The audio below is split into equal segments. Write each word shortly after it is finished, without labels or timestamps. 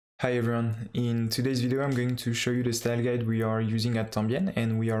Hi everyone, in today's video I'm going to show you the style guide we are using at Tambien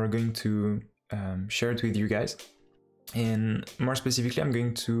and we are going to share it with you guys. And more specifically I'm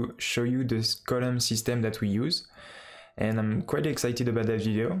going to show you this column system that we use, and I'm quite excited about that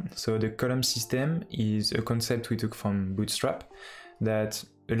video. So the column system is a concept we took from Bootstrap that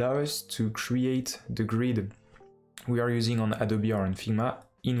allows us to create the grid we are using on Adobe or on Figma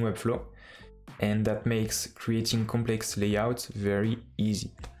in Webflow, and that makes creating complex layouts very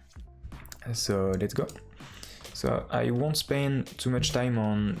easy. So let's go. So I won't spend too much time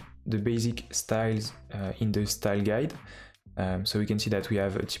on the basic styles in the style guide. So we can see that we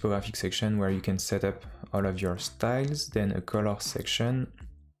have a typographic section where you can set up all of your styles, then a color section,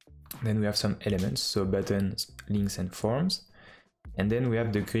 then we have some elements, so buttons, links and forms, and then we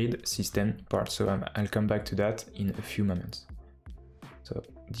have the grid system part. So I'll come back to that in a few moments. So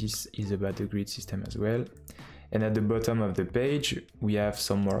this is about the grid system as well. And at the bottom of the page, we have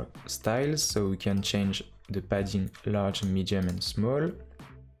some more styles, so we can change the padding large, medium, and small.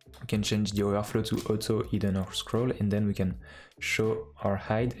 We can change the overflow to auto, hidden, or scroll, and then we can show or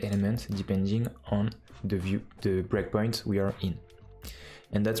hide elements depending on the view, the breakpoint we are in.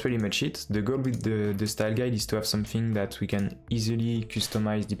 And that's pretty much it. The goal with the style guide is to have something that we can easily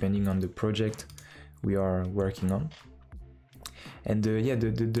customize depending on the project we are working on. And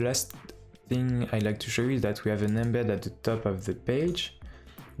the last thing I like to show you is that we have an embed at the top of the page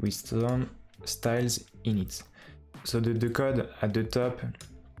with some styles in it. So the code at the top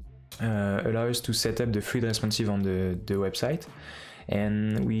allows us to set up the fluid responsive on the website,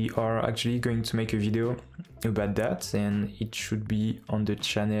 and we are actually going to make a video about that, and it should be on the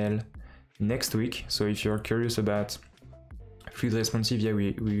channel next week. So if you're curious about fluid responsive, yeah,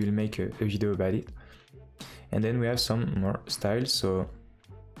 we will make a video about it. And then we have some more styles. So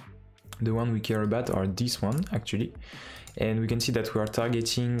the one we care about are this one actually, and we can see that we are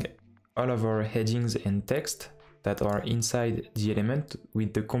targeting all of our headings and text that are inside the element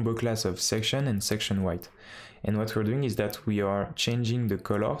with the combo class of section and section white. And what we're doing is that we are changing the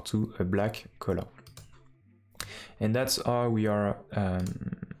color to a black color, and that's how we are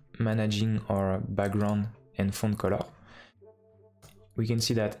managing our background and font color. We can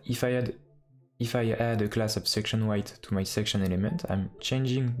see that if I add a class of section white to my section element, I'm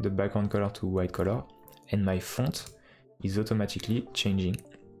changing the background color to white color, and my font is automatically changing.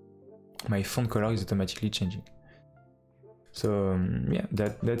 My font color is automatically changing. So yeah,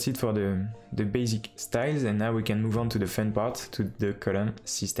 that's it for the basic styles, and now we can move on to the fun part, to the column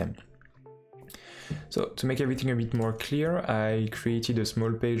system. So to make everything a bit more clear, I created a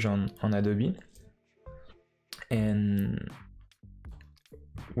small page on Adobe, and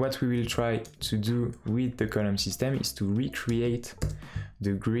what we will try to do with the column system is to recreate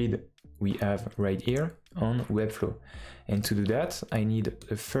the grid we have right here on Webflow. And to do that, I need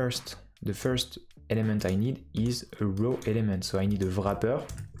the first element I need is a row element. So I need a wrapper.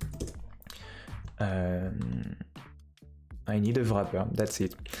 I need a wrapper, that's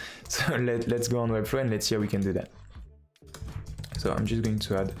it. So let's go on Webflow and let's see how we can do that. So I'm just going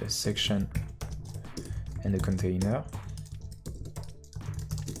to add a section and a container.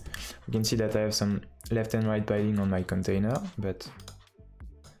 You can see that I have some left and right padding on my container, but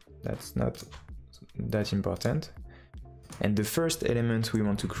that's not that important. And the first element we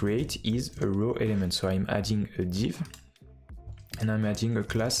want to create is a row element. So I'm adding a div, and I'm adding a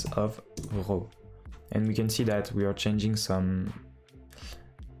class of row. And we can see that we are changing some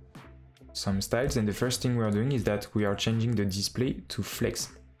styles, and the first thing we are doing is that we are changing the display to flex,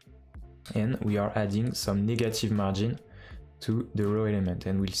 and we are adding some negative margin to the row element,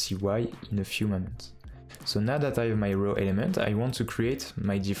 and we'll see why in a few moments. So now that I have my row element, I want to create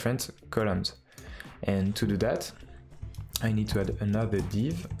my different columns, and to do that I need to add another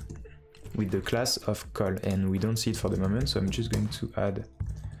div with the class of col, and we don't see it for the moment, so I'm just going to add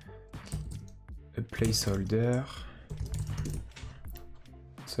a placeholder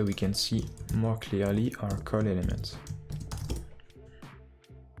so we can see more clearly our col elements.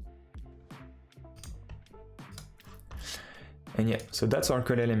 And yeah, so that's our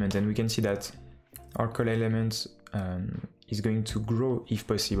col element, and we can see that our col element is going to grow if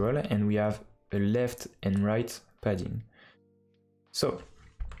possible, and we have a left and right padding. So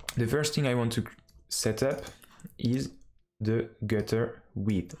the first thing I want to set up is the gutter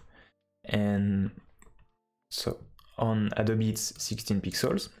width, and so on Adobe it's 16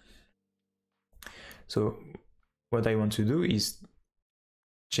 pixels. So what I want to do is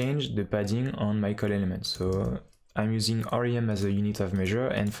change the padding on my col element. So I'm using REM as a unit of measure,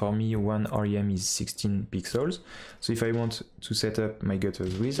 and for me 1 REM is 16 pixels. So if I want to set up my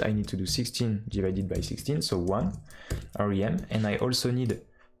gutter's width, I need to do 16 divided by 16, so 1 REM, and I also need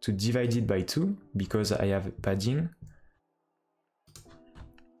to divide it by 2 because I have padding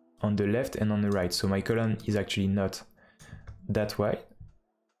on the left and on the right. So my column is actually not that wide.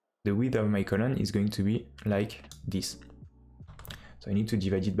 The width of my column is going to be like this. So I need to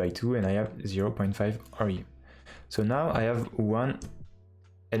divide it by 2 and I have 0.5 RE. So now I have one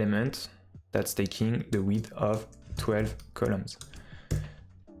element that's taking the width of 12 columns.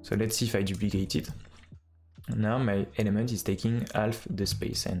 So let's see if I duplicate it. Now my element is taking half the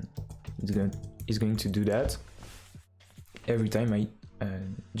space, and it's going to do that every time I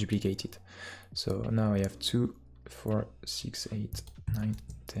duplicate it. So now I have 2, 4, 6, 8, 9,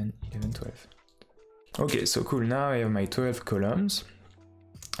 10, 11, 12. Okay, so cool, now I have my 12 columns.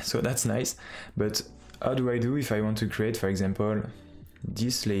 So that's nice, but how do I do if I want to create, for example,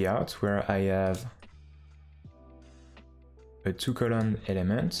 this layout where I have a 2-column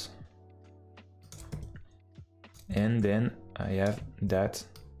element and then I have that.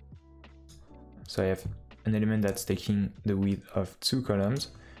 So I have an element that's taking the width of 2 columns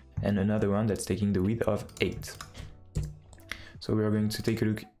and another one that's taking the width of 8. So we are going to take a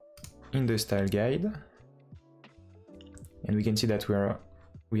look in the style guide, and we can see that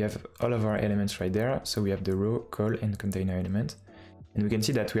we have all of our elements right there. So we have the row, col, and container element, and we can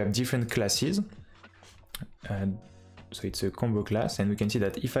see that we have different classes. So it's a combo class, and we can see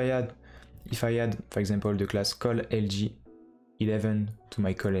that if I add, for example, the class col lg11 to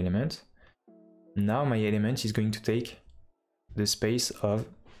my col element, now my element is going to take the space of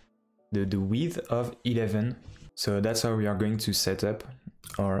the width of 11. So that's how we are going to set up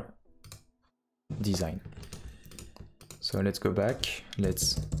our design. So let's go back,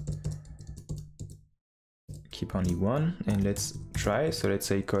 let's keep only one and let's try. So let's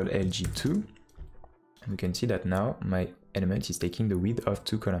say col lg2, and we can see that now my element is taking the width of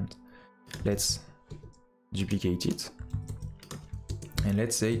 2 columns. Let's duplicate it and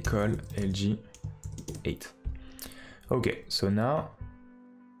let's say col lg8. Okay, so now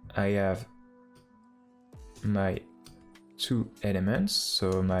I have my 2 elements,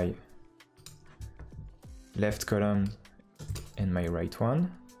 so my left column and my right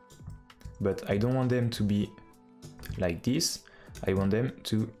one, but I don't want them to be like this, I want them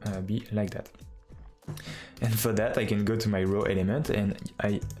to be like that. And for that I can go to my row element and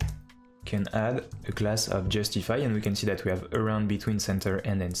I can add a class of justify, and we can see that we have around, between, center,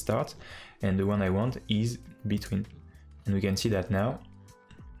 and then start, and the one I want is between. And we can see that now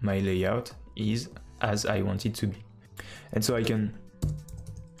my layout is as I want it to be. And so I can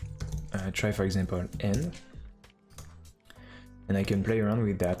try, for example, end, and I can play around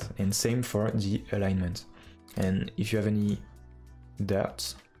with that, and same for the alignment. And if you have any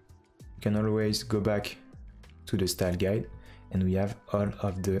doubts, you can always go back to the style guide, and we have all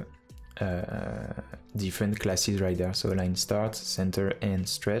of the different classes right there. So align, start, center, and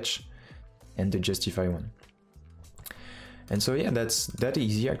stretch, and the justify one. And so yeah, that's that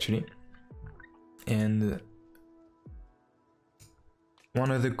easy actually. And one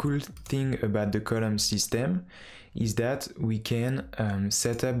of the cool thing about the column system is that we can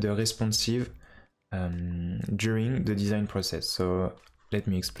set up the responsive during the design process. So let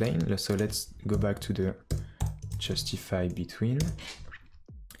me explain. So let's go back to the justify between.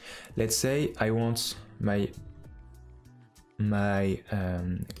 Let's say I want my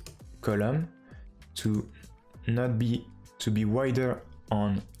column to be wider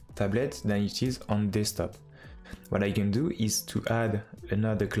on tablet than it is on desktop. What I can do is to add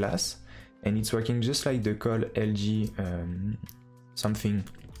another class, and it's working just like the col lg something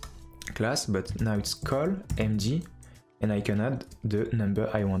class, but now it's col mg, and I can add the number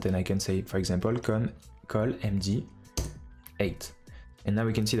I want, and I can say, for example, col mg 8. And now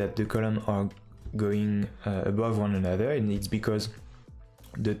we can see that the columns are going above one another, and it's because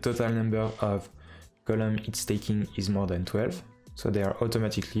the total number of columns it's taking is more than 12, so they are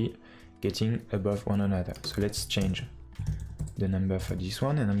automatically getting above one another. So let's change the number for this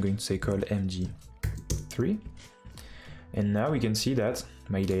one, and I'm going to say col mg3, and now we can see that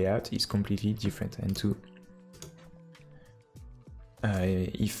my layout is completely different. And to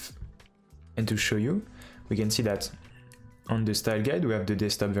show you, we can see that on the style guide we have the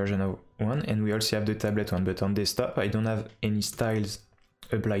desktop version of one, and we also have the tablet one, but on desktop I don't have any styles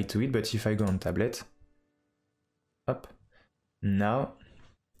applied to it. But if I go on tablet, up, now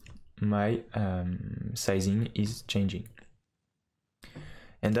my sizing is changing.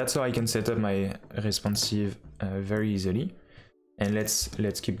 And that's how I can set up my responsive very easily. And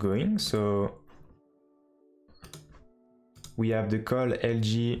let's keep going. So we have the col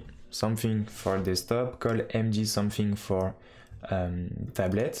lg something for desktop, col mg something for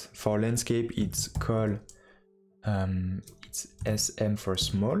tablet. For landscape it's col it's SM for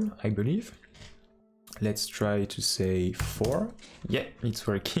small, I believe. Let's try to say 4. Yeah, it's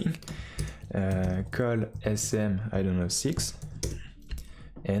working. Call SM, I don't know, 6.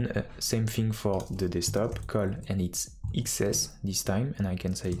 And same thing for the desktop, call, and it's XS this time, and I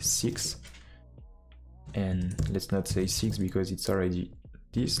can say 6. And let's not say 6 because it's already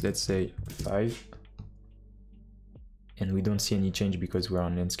this, let's say 5. And we don't see any change because we're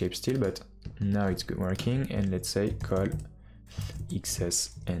on landscape still, but now it's working. And let's say call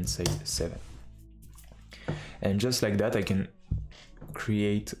XS and say 7. And just like that, I can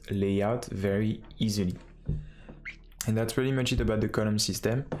create layout very easily. And that's pretty much it about the column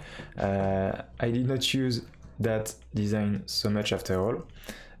system. I did not use that design so much after all,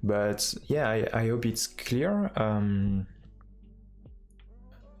 but yeah, I hope it's clear.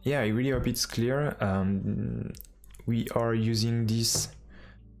 Yeah, I really hope it's clear. We are using this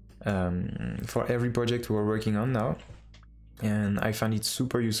for every project we're working on now, and I find it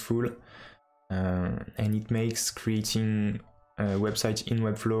super useful, and it makes creating websites in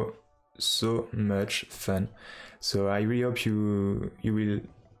Webflow so much fun. So I really hope you will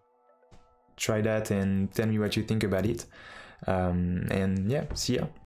try that and tell me what you think about it. And yeah, see ya.